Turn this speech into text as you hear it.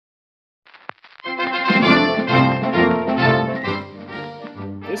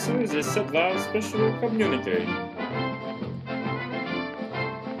This is a Sedval special community.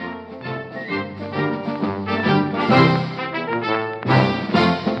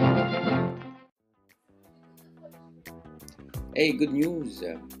 Hey, good news!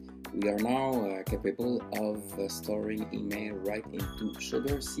 We are now capable of storing email right into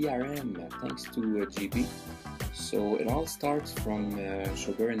SugarCRM thanks to GB. So it all starts from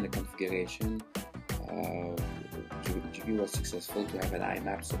Sugar in the configuration. GB was successful to have an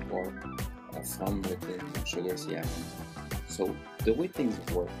Imap support from within SugarCRM. So the way things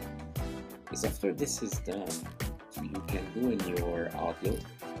work is after this is done, you can go in your Outlook.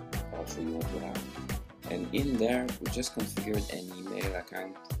 I'll show you what you have. And in there, we just configured an email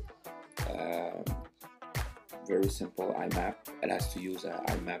account. Very simple IMAP. It has to use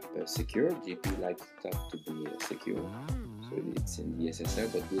IMAP secure. GP likes stuff to be secure, so it's in the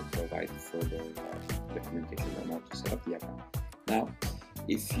SSL, but we'll provide further documentation on how to set up the account. Now,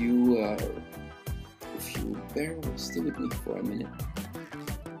 if you stay with me for a minute,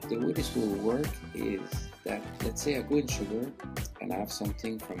 the way this will work is that, let's say I go in Sugar and I have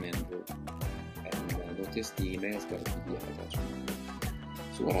something from Andrew. Notice the email has got a PDF attachment.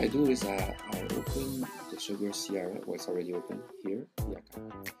 So what I do is I open the SugarCRM, well, it's already open here, the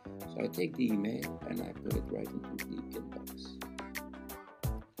account. So I take the email and I put it right into the inbox.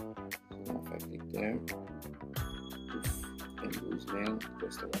 So now if I click there, poof, Andrew's mail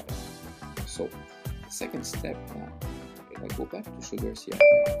just arrived. So the second step now, if I go back to SugarCRM,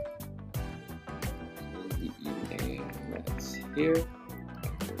 the email that's here.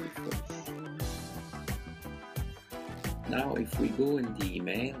 Now, if we go in the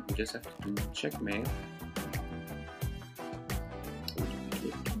email, we just have to do check mail.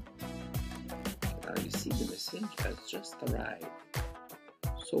 Now you see the message has just arrived.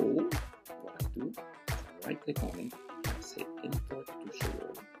 So, what I do, I right click on it, I say import to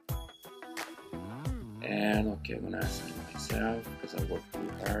Sugar. And okay, I'm gonna assign myself because I work too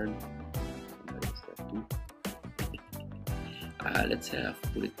hard. Let's say I've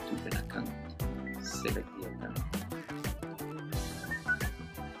put it to an account. Select the account.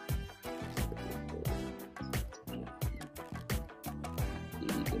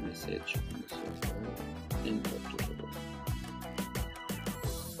 Message on the server, import to Sugar.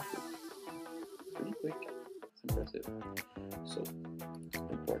 Pretty quick, it's impressive. So,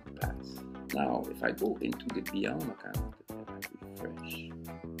 import pass. Now, if I go into the Beyond account and I refresh,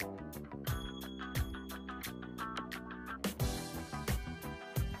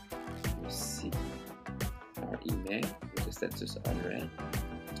 you see our email with the status unread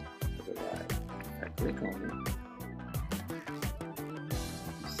has arrived. If I click on it,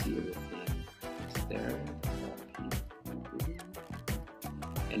 everything is there,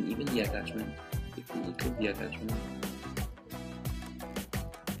 and even the attachment. If we click the attachment,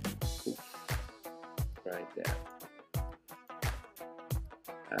 poof, right there.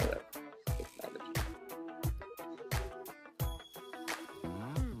 I love technology.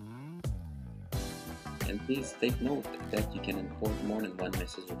 And please take note that you can import more than one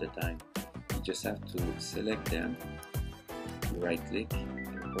message at a time. You just have to select them, right click,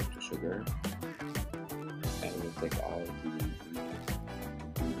 import to Sugar, and we'll take all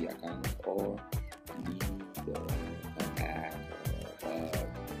the account or leave the contact or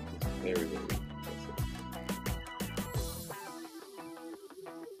it's very